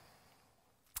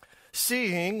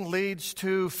Seeing leads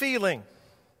to feeling.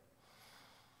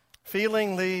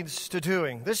 Feeling leads to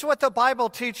doing. This is what the Bible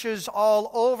teaches all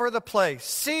over the place.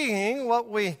 Seeing, what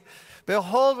we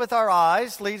behold with our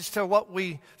eyes, leads to what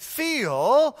we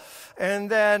feel, and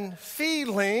then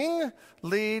feeling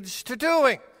leads to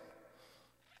doing.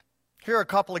 Here are a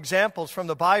couple examples from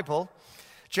the Bible.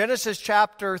 Genesis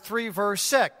chapter 3, verse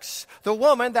 6. The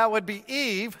woman, that would be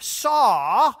Eve,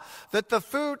 saw that the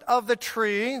fruit of the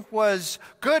tree was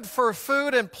good for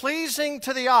food and pleasing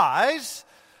to the eyes.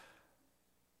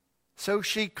 So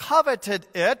she coveted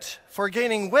it for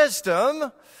gaining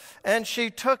wisdom, and she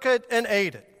took it and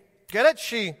ate it. Get it?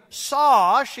 She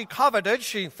saw, she coveted,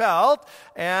 she felt,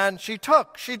 and she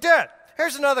took, she did.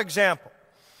 Here's another example.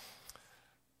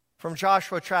 From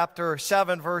Joshua chapter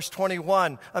 7, verse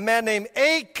 21. A man named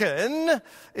Achan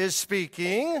is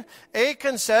speaking.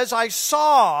 Achan says, I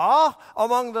saw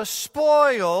among the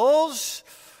spoils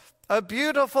a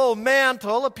beautiful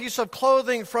mantle, a piece of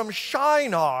clothing from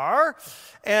Shinar,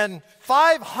 and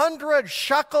 500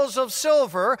 shekels of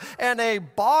silver, and a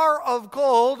bar of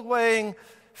gold weighing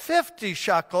 50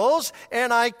 shekels,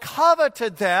 and I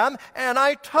coveted them, and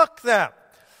I took them.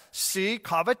 See,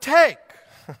 covet, take.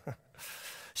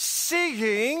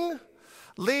 Seeing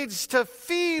leads to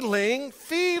feeling.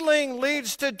 Feeling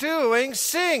leads to doing.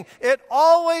 Seeing. It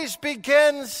always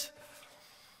begins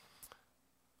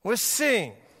with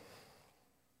seeing.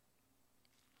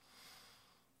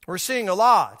 We're seeing a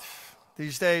lot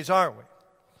these days, aren't we?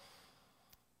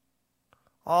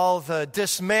 All the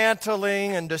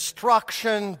dismantling and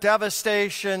destruction,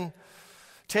 devastation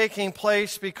taking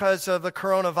place because of the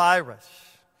coronavirus.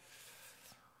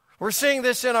 We're seeing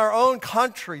this in our own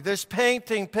country. This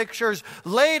painting pictures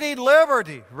Lady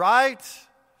Liberty, right?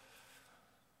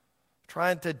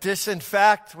 Trying to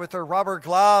disinfect with her rubber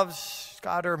gloves. She's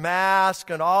got her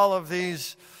mask and all of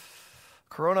these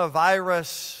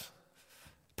coronavirus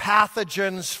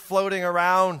pathogens floating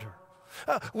around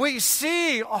her. We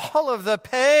see all of the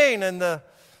pain and the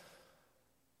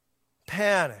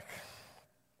panic.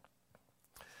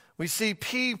 We see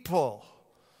people,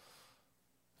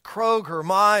 Kroger,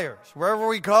 Myers, wherever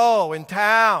we go, in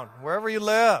town, wherever you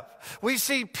live. We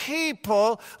see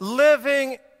people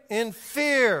living in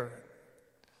fear,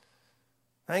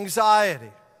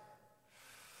 anxiety.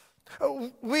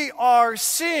 We are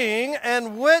seeing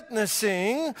and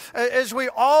witnessing, as we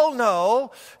all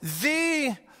know,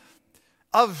 the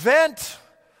event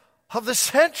of the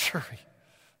century.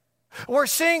 We're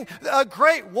seeing a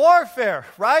great warfare,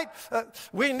 right?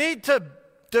 We need to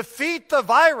defeat the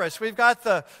virus. We've got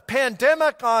the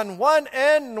pandemic on one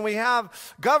end, and we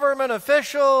have government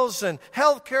officials and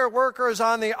healthcare workers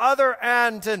on the other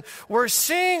end, and we're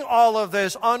seeing all of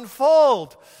this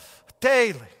unfold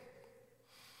daily.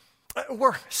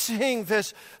 We're seeing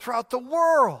this throughout the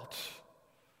world.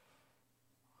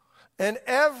 And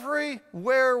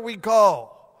everywhere we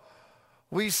go,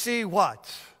 we see what?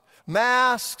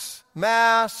 Masks,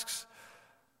 masks,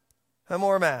 and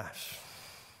more masks.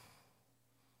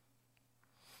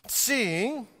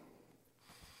 Seeing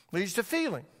leads to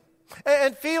feeling.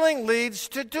 And feeling leads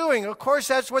to doing. Of course,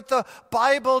 that's what the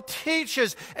Bible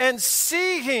teaches. And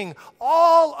seeing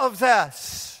all of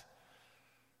this,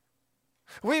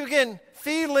 we begin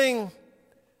feeling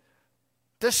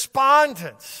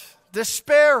despondent,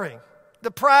 despairing,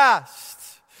 depressed.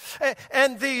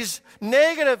 And these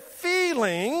negative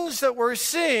feelings that we're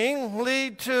seeing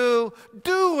lead to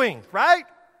doing, right?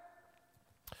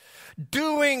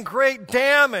 Doing great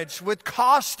damage with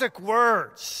caustic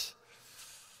words.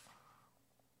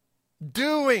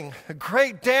 Doing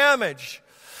great damage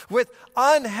with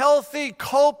unhealthy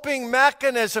coping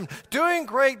mechanism. Doing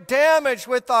great damage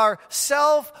with our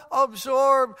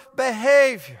self-absorbed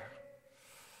behavior.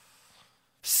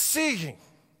 Seeing.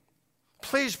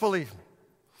 Please believe me.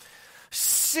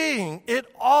 Seeing. It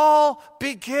all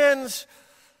begins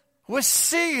with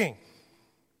seeing.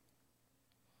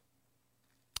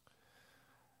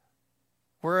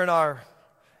 We're in our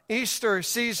Easter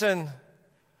season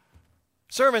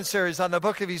sermon series on the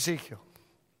book of Ezekiel.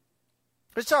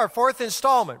 It's our fourth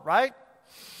installment, right?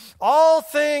 All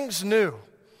things new.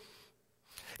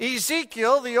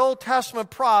 Ezekiel, the Old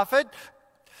Testament prophet,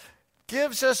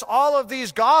 gives us all of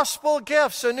these gospel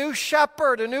gifts, a new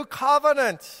shepherd, a new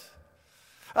covenant.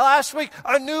 Last week,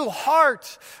 a new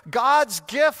heart. God's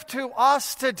gift to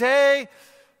us today,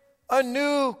 a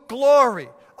new glory.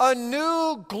 A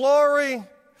new glory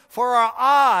for our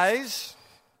eyes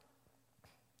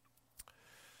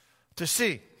to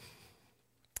see.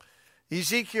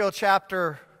 Ezekiel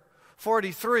chapter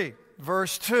 43,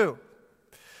 verse 2.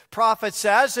 Prophet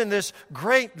says, in this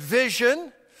great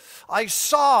vision, I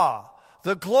saw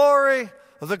the glory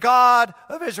of the God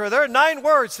of Israel. There are 9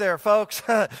 words there, folks.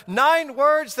 9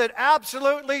 words that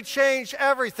absolutely change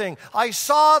everything. I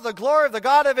saw the glory of the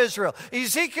God of Israel.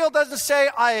 Ezekiel doesn't say,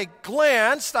 I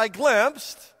glanced, I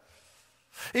glimpsed.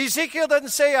 Ezekiel doesn't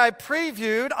say, I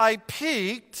previewed, I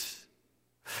peeked.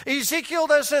 Ezekiel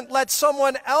doesn't let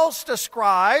someone else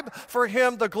describe for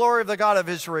him the glory of the God of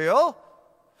Israel.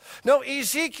 No,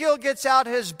 Ezekiel gets out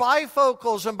his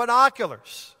bifocals and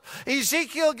binoculars.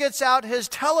 Ezekiel gets out his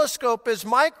telescope, his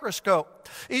microscope.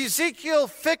 Ezekiel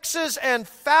fixes and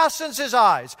fastens his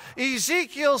eyes.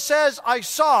 Ezekiel says, I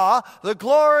saw the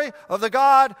glory of the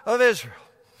God of Israel.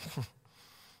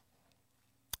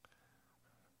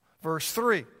 Verse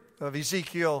 3 of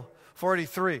Ezekiel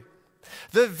 43.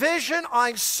 The vision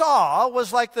I saw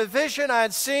was like the vision I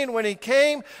had seen when he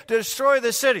came to destroy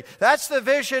the city. That's the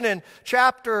vision in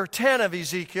chapter 10 of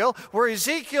Ezekiel, where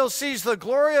Ezekiel sees the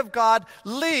glory of God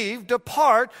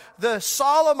depart the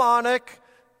Solomonic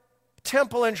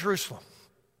temple in Jerusalem.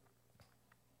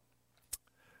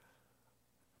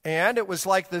 And it was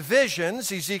like the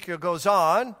visions, Ezekiel goes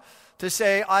on to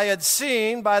say, I had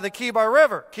seen by the Kibar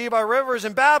River. Kibar River is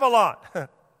in Babylon.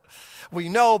 We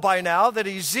know by now that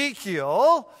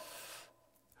Ezekiel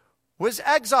was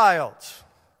exiled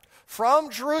from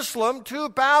Jerusalem to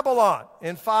Babylon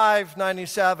in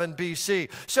 597 BC.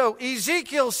 So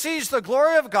Ezekiel sees the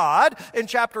glory of God in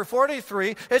chapter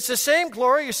 43. It's the same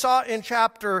glory you saw in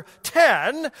chapter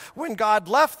 10 when God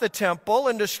left the temple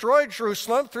and destroyed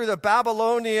Jerusalem through the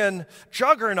Babylonian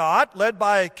juggernaut led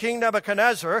by King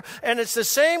Nebuchadnezzar. And it's the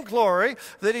same glory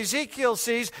that Ezekiel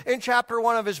sees in chapter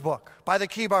 1 of his book by the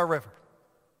Kibar River.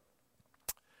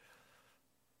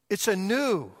 It's a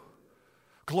new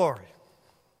glory.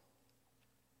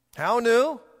 How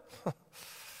new?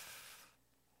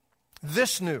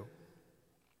 This new.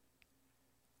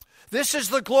 This is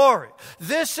the glory.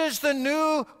 This is the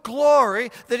new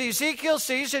glory that Ezekiel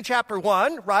sees in chapter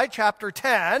 1, right? Chapter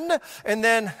 10, and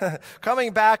then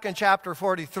coming back in chapter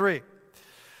 43.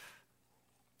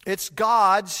 It's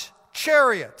God's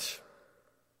chariot.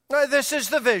 This is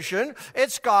the vision.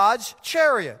 It's God's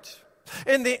chariot.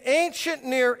 In the ancient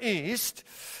Near East,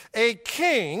 a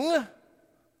king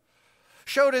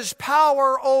showed his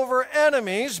power over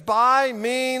enemies by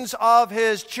means of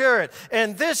his chariot.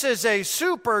 And this is a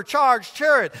supercharged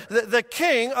chariot. The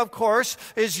king, of course,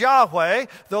 is Yahweh,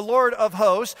 the Lord of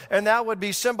hosts, and that would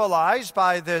be symbolized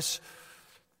by this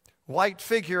white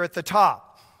figure at the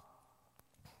top.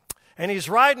 And he's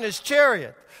riding his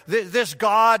chariot, this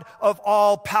God of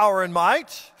all power and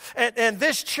might. And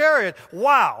this chariot,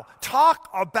 wow, talk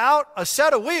about a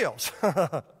set of wheels.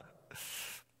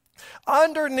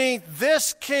 Underneath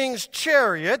this king's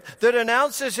chariot that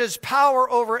announces his power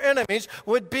over enemies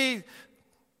would be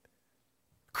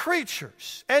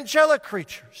creatures, angelic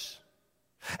creatures.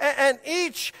 And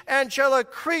each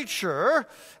angelic creature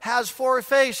has 4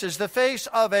 faces. The face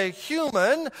of a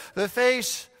human, the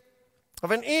face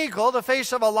of an eagle, the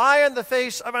face of a lion, the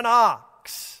face of an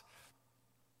ox.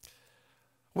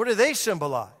 What do they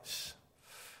symbolize?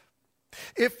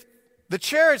 If the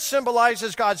chariot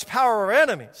symbolizes God's power over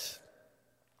enemies,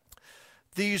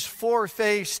 these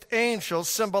 4-faced angels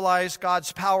symbolize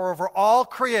God's power over all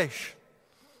creation.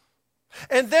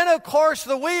 And then, of course,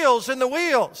 the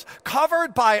wheels,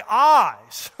 covered by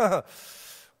eyes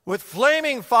with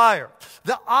flaming fire.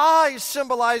 The eyes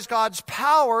symbolize God's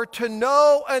power to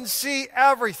know and see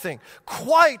everything.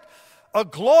 Quite a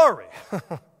glory.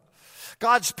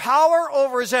 God's power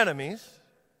over his enemies.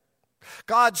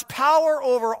 God's power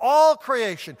over all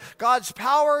creation. God's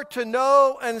power to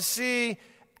know and see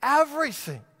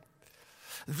everything.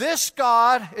 This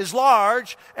God is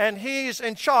large and he's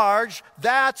in charge.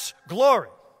 That's glory.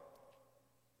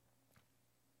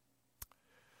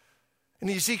 In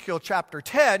Ezekiel chapter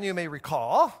 10, you may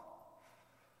recall,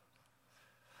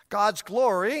 God's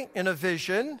glory in a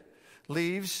vision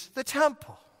leaves the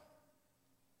temple.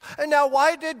 And now,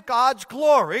 why did God's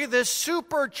glory, this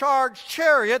supercharged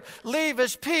chariot, leave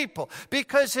his people?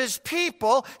 Because his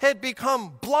people had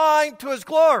become blind to his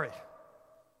glory.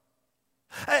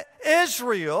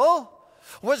 Israel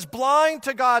was blind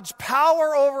to God's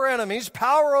power over enemies,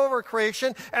 power over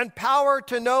creation, and power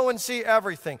to know and see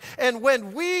everything. And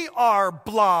when we are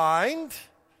blind,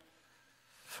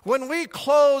 when we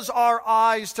close our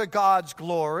eyes to God's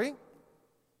glory,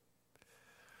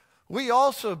 we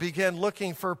also begin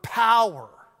looking for power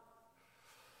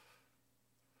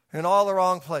in all the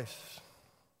wrong places.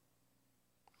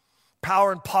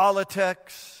 Power in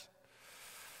politics,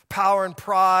 power in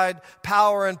pride,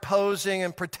 power in posing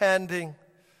and pretending.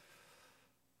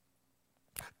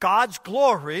 God's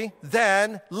glory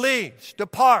then leaves,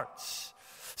 departs.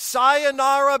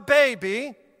 sayonara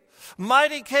baby.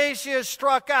 Mighty Casey has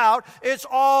struck out. It's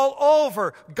all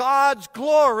over. God's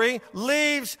glory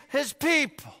leaves his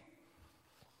people.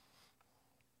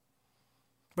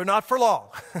 But not for long.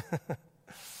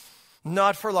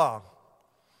 Not for long.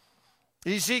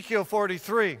 Ezekiel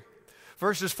 43,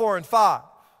 verses 4 and 5.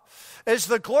 As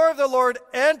the glory of the Lord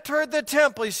entered the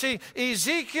temple, you see,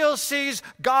 Ezekiel sees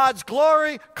God's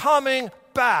glory coming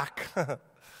back.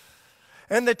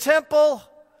 And the temple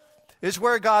is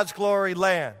where God's glory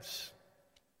lands.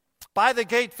 By the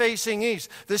gate facing east.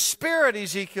 The Spirit,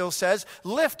 Ezekiel says,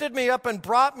 lifted me up and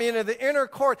brought me into the inner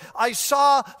court. I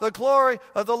saw the glory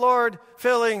of the Lord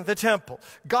filling the temple.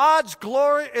 God's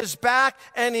glory is back,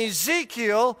 and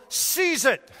Ezekiel sees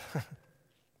it.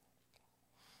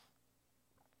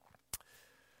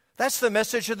 That's the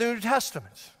message of the New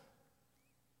Testament.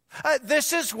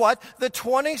 This is what the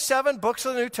 27 books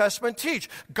of the New Testament teach.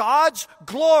 God's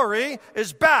glory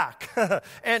is back,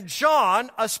 and John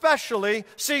especially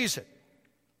sees it.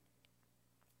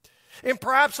 In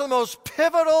perhaps the most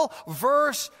pivotal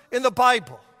verse in the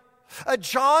Bible,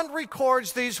 John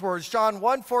records these words, John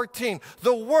 1:14.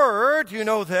 The Word, you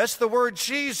know this, the Word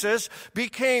Jesus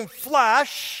became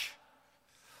flesh,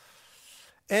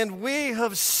 and we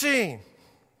have seen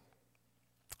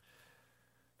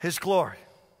his glory.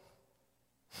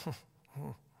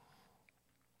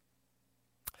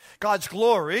 God's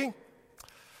glory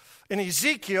in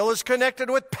Ezekiel is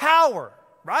connected with power,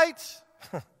 right?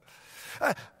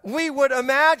 We would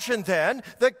imagine then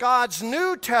that God's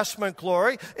New Testament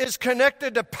glory is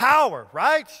connected to power,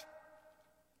 right?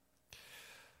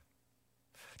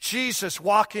 Jesus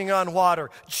walking on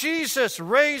water, Jesus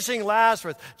raising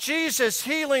Lazarus, Jesus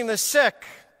healing the sick,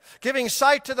 giving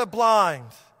sight to the blind,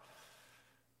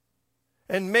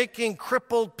 and making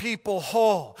crippled people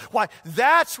whole. Why?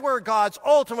 That's where God's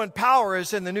ultimate power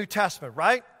is in the New Testament,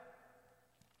 right?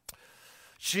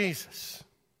 Jesus.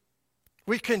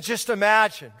 We can just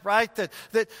imagine, right,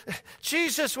 that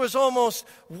Jesus was almost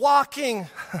walking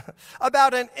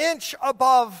about an inch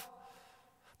above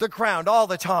the ground all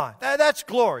the time. That's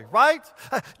glory, right?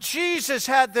 Jesus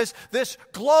had this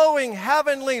glowing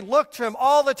heavenly look to him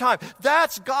all the time.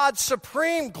 That's God's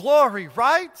supreme glory,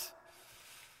 right?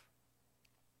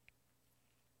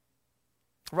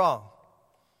 Wrong.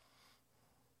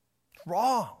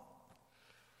 Wrong.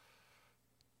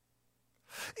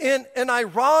 In an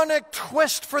ironic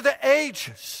twist for the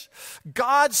ages,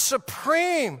 God's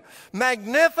supreme,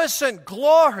 magnificent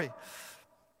glory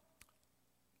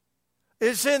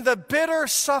is in the bitter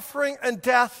suffering and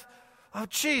death of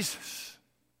Jesus.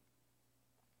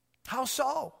 How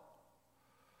so?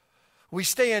 We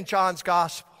stay in John's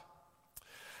gospel.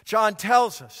 John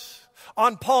tells us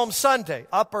on Palm Sunday,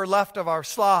 upper left of our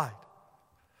slide,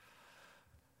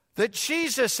 that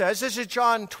Jesus says, this is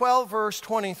John 12, verse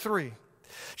 23.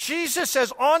 Jesus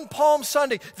says on Palm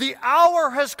Sunday, the hour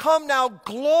has come now,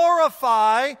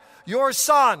 glorify your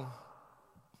Son.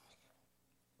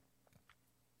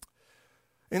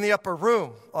 In the upper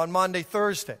room on Monday,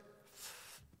 Thursday,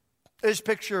 is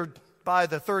pictured by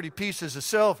the 30 pieces of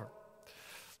silver.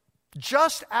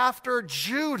 Just after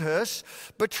Judas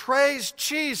betrays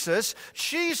Jesus,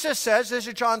 Jesus says, this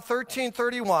is John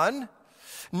 13:31,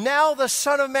 now the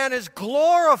Son of Man is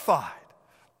glorified.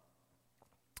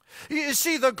 You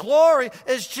see, the glory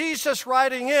is Jesus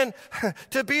riding in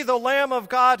to be the Lamb of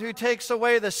God who takes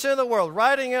away the sin of the world,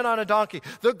 riding in on a donkey.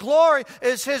 The glory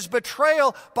is his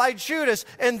betrayal by Judas.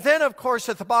 And then, of course,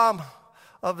 at the bottom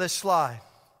of this slide,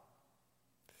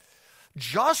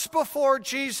 just before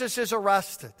Jesus is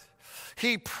arrested,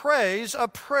 he prays a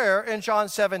prayer in John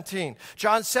 17.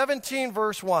 John 17,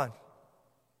 verse 1.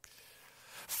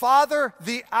 Father,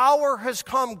 the hour has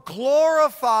come.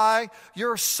 Glorify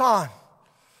your Son.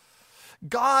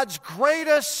 God's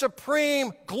greatest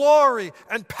supreme glory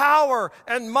and power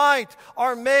and might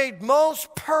are made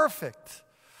most perfect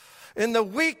in the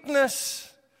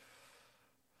weakness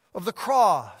of the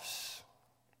cross.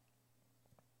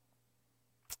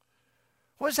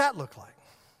 What does that look like?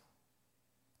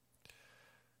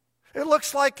 It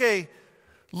looks like a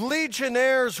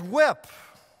legionnaire's whip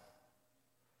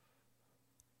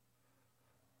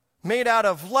made out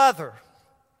of leather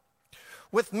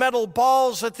with metal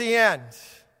balls at the end,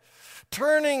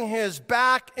 turning his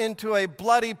back into a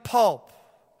bloody pulp.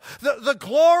 The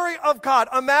glory of God,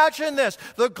 imagine this,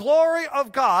 the glory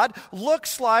of God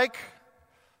looks like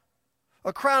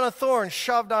a crown of thorns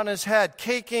shoved on his head,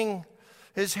 caking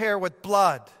his hair with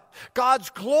blood. God's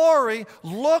glory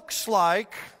looks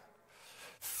like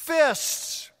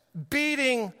fists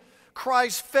beating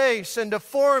Christ's face and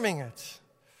deforming it.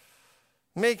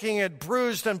 making it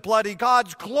bruised and bloody.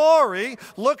 God's glory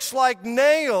looks like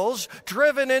nails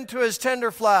driven into his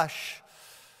tender flesh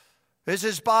as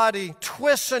his body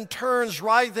twists and turns,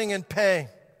 writhing in pain.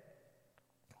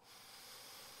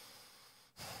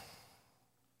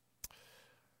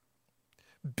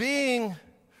 Being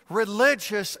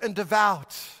religious and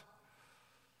devout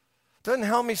doesn't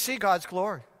help me see God's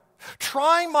glory.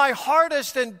 Trying my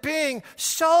hardest and being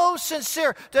so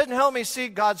sincere doesn't help me see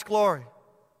God's glory.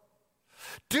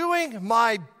 Doing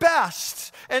my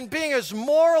best and being as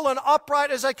moral and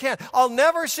upright as I can, I'll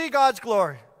never see God's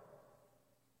glory.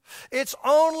 It's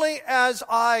only as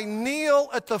I kneel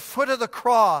at the foot of the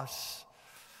cross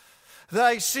that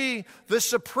I see the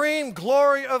supreme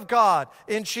glory of God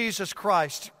in Jesus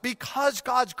Christ. Because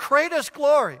God's greatest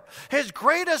glory, his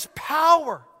greatest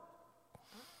power,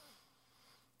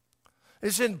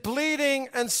 is in bleeding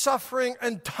and suffering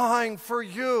and dying for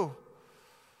you.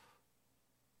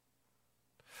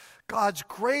 God's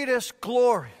greatest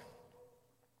glory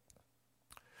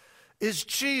is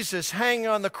Jesus hanging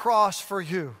on the cross for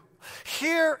you.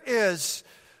 Here is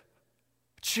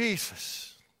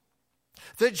Jesus,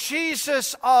 the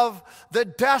Jesus of the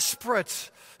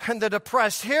desperate and the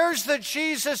depressed. Here's the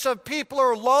Jesus of people who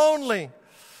are lonely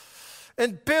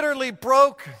and bitterly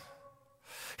broken.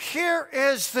 Here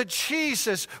is the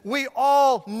Jesus we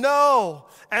all know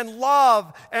and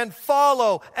love and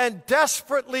follow and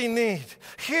desperately need.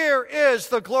 Here is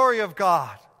the glory of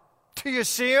God. Do you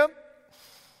see him?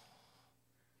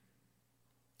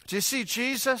 Do you see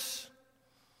Jesus?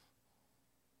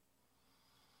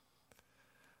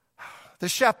 The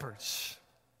shepherds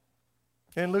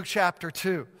in Luke chapter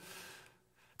 2,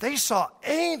 they saw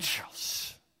angels.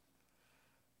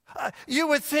 You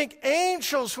would think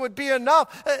angels would be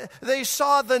enough. They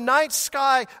saw the night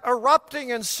sky erupting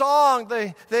in song.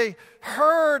 They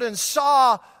heard and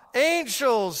saw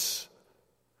angels,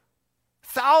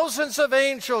 thousands of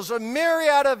angels, a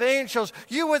myriad of angels.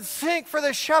 You would think for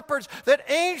the shepherds that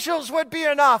angels would be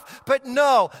enough. But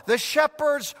no, the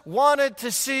shepherds wanted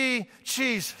to see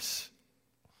Jesus.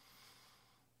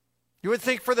 You would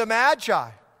think for the Magi,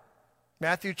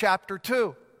 Matthew chapter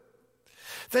 2,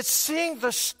 that seeing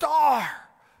the star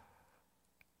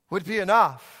would be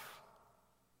enough.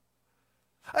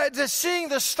 To seeing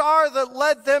the star that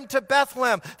led them to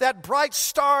Bethlehem, that bright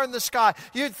star in the sky.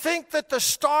 You'd think that the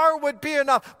star would be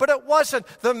enough, but it wasn't.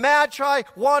 The Magi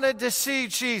wanted to see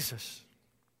Jesus.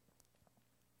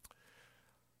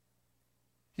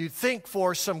 You'd think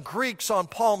for some Greeks on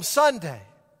Palm Sunday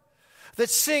that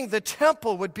seeing the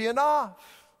temple would be enough.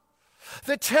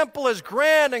 The temple is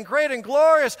grand and great and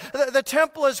glorious. The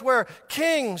temple is where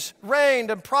kings reigned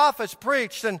and prophets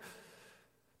preached and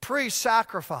priests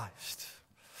sacrificed.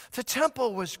 The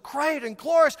temple was great and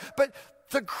glorious, but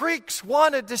the Greeks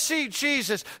wanted to see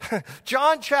Jesus.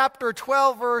 John chapter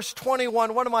 12, verse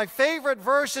 21, one of my favorite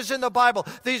verses in the Bible.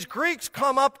 These Greeks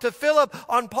come up to Philip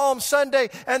on Palm Sunday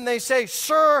and they say,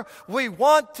 "Sir, we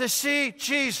want to see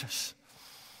Jesus."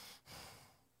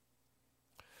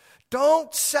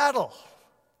 Don't settle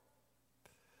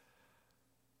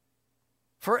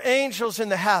for angels in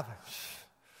the heavens,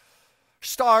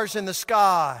 stars in the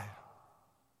sky,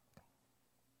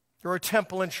 or a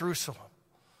temple in Jerusalem.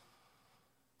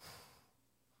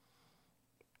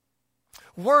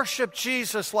 Worship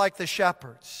Jesus like the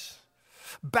shepherds.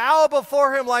 Bow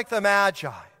before him like the Magi.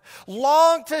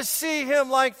 Long to see him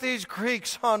like these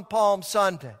Greeks on Palm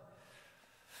Sunday.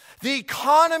 The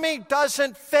economy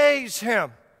doesn't faze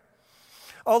him.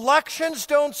 Elections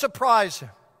don't surprise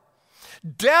him.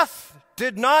 Death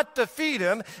did not defeat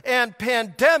him, and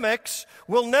pandemics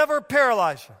will never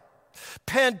paralyze him.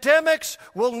 Pandemics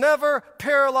will never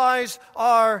paralyze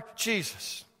our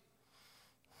Jesus.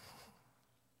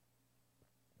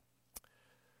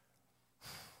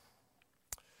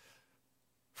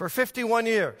 For 51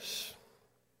 years,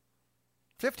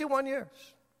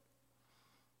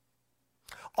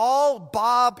 all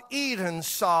Bob Eden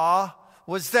saw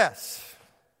was this.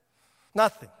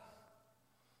 Nothing.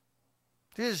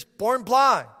 He was born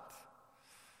blind.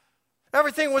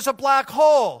 Everything was a black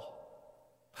hole.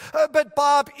 But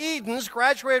Bob Edens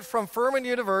graduated from Furman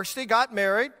University, got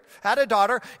married, had a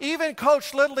daughter, even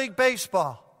coached Little League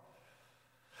Baseball.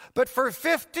 But for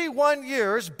 51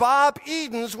 years, Bob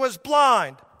Edens was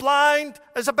blind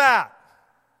as a bat.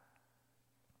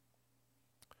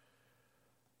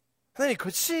 And then he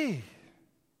could see.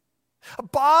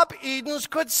 Bob Edens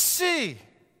could see.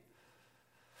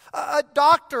 A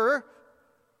doctor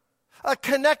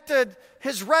connected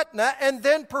his retina and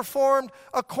then performed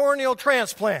a corneal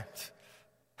transplant.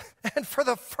 And for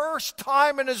the first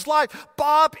time in his life,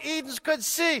 Bob Edens could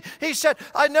see. He said,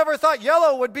 I never thought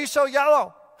yellow would be so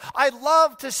yellow. I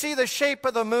love to see the shape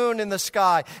of the moon in the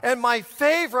sky. And my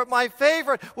favorite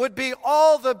would be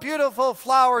all the beautiful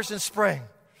flowers in spring.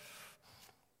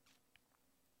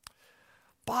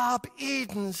 Bob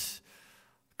Edens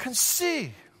can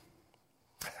see.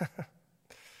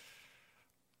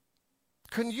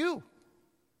 Can you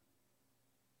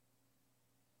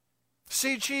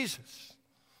see Jesus?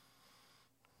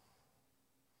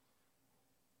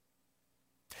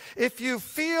 If you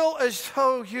feel as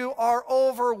though you are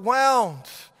overwhelmed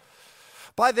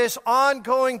by this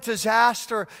ongoing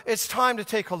disaster, it's time to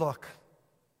take a look.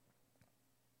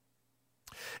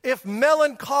 If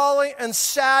melancholy and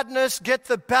sadness get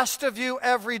the best of you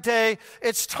every day,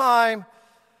 it's time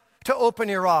to open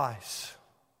your eyes.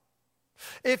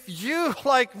 If you,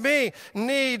 like me,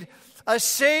 need a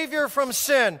Savior from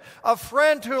sin, a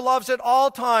friend who loves at all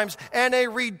times, and a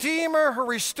Redeemer who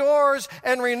restores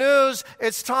and renews,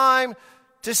 it's time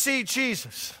to see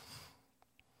Jesus.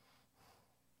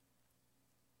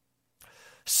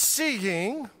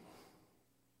 Seeing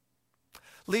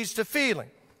leads to feeling.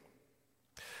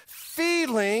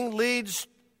 Feeling leads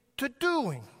to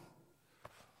doing.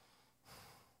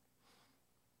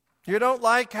 You don't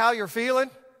like how you're feeling?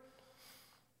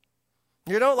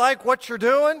 You don't like what you're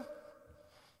doing?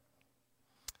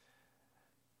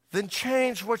 Then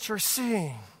change what you're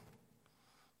seeing.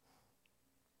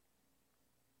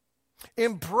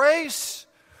 Embrace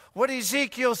what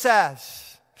Ezekiel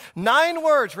says. 9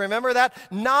 words, remember that?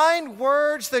 9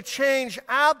 words that change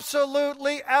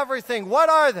absolutely everything. What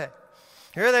are they?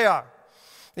 Here they are.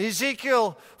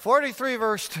 Ezekiel 43,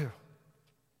 verse 2.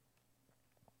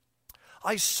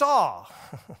 I saw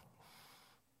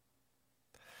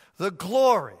the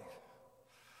glory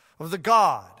of the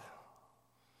God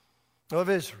of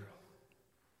Israel.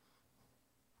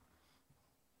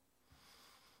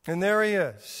 And there he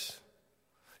is,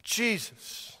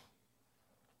 Jesus.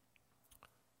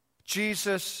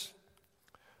 Jesus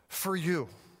for you.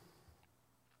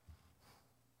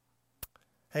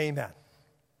 Amen.